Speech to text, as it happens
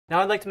Now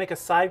I'd like to make a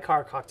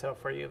Sidecar cocktail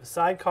for you. The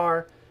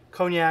Sidecar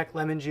cognac,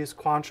 lemon juice,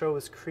 Cointreau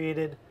was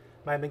created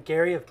by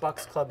McGarry of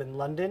Bucks Club in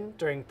London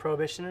during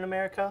Prohibition in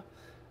America.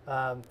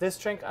 This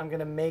drink I'm going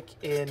to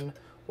make in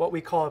what we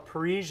call a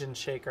Parisian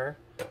shaker.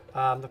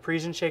 The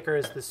Parisian shaker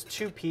is this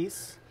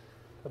two-piece.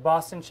 The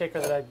Boston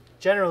shaker that I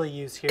generally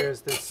use here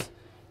is this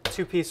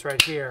two-piece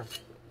right here.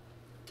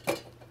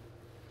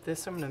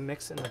 This I'm going to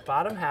mix in the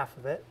bottom half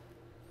of it.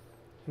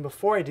 And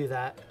before I do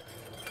that,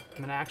 I'm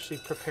going to actually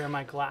prepare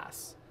my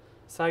glass.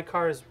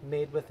 Sidecar is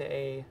made with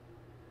a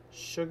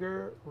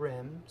sugar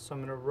rim, so I'm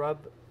going to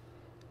rub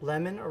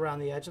lemon around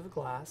the edge of the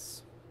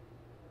glass.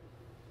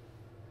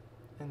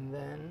 And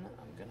then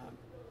I'm going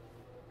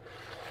to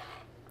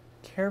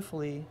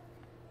carefully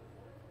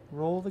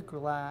roll the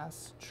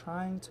glass,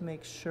 trying to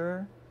make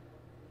sure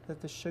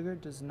that the sugar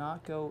does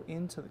not go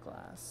into the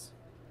glass.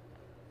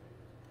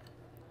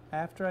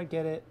 After I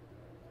get it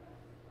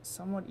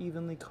somewhat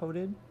evenly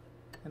coated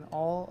and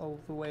all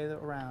of the way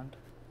around,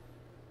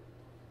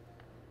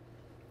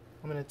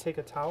 I'm going to take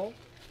a towel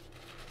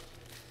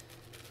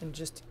and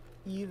just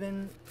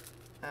even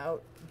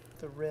out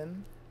the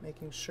rim,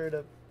 making sure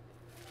to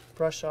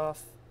brush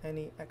off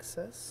any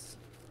excess.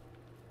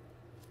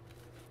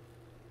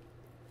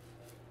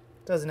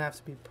 Doesn't have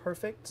to be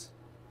perfect,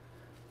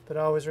 but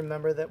always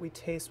remember that we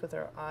taste with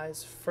our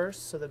eyes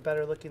first, so the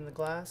better looking the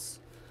glass,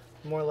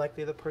 the more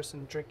likely the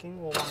person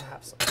drinking will want to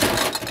have some.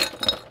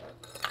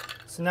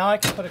 So now I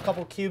can put a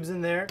couple cubes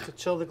in there to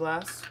chill the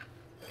glass.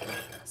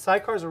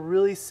 Sidecar is a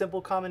really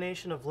simple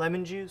combination of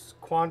lemon juice,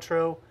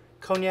 Cointreau,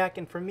 cognac,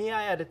 and for me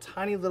I add a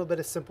tiny little bit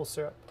of simple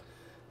syrup.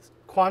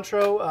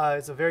 Cointreau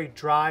is a very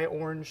dry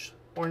orange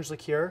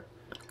liqueur,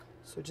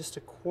 so just a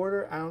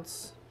 1/4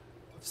 ounce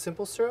of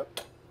simple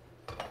syrup.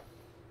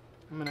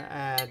 I'm going to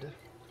add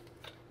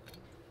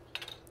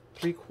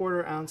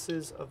 3/4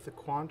 ounces of the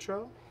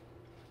Cointreau,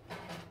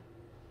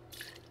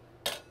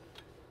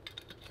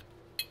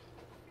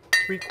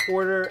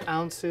 3/4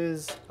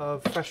 ounces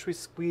of freshly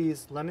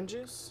squeezed lemon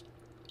juice,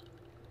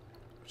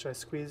 which I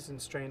squeezed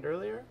and strained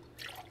earlier,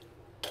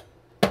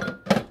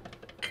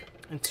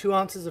 and 2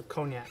 ounces of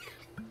cognac.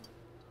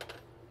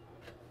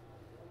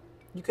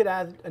 You could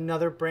add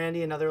another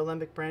brandy, another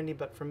alembic brandy,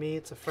 but for me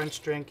it's a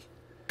French drink.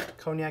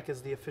 Cognac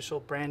is the official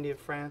brandy of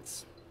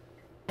France.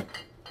 All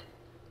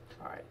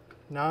right,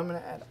 now I'm going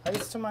to add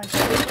ice to my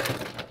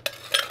shaker.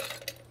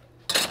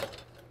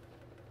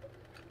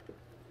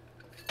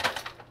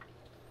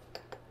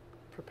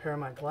 Prepare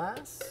my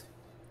glass.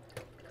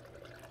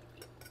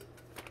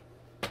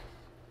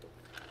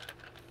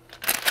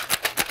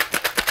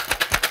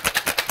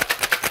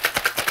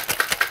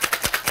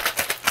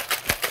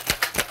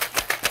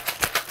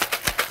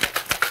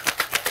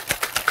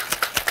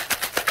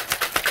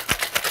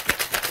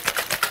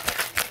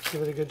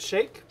 Give it a good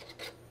shake.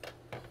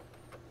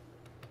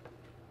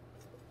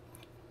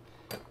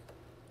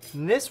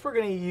 In this we're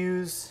going to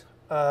use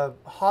a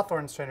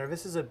Hawthorne strainer.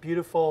 This is a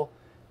beautiful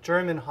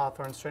German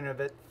Hawthorne strainer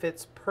that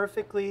fits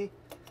perfectly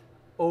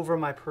over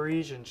my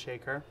Parisian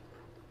shaker.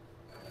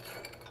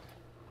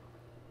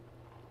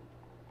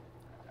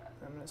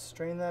 I'm going to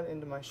strain that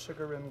into my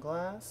sugar rim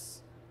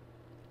glass.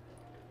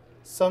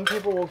 Some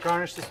people will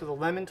garnish this with a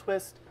lemon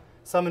twist,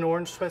 some an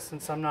orange twist, and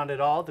some not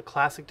at all. The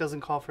classic doesn't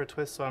call for a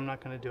twist, so I'm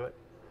not going to do it.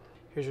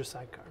 Here's your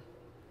Sidecar.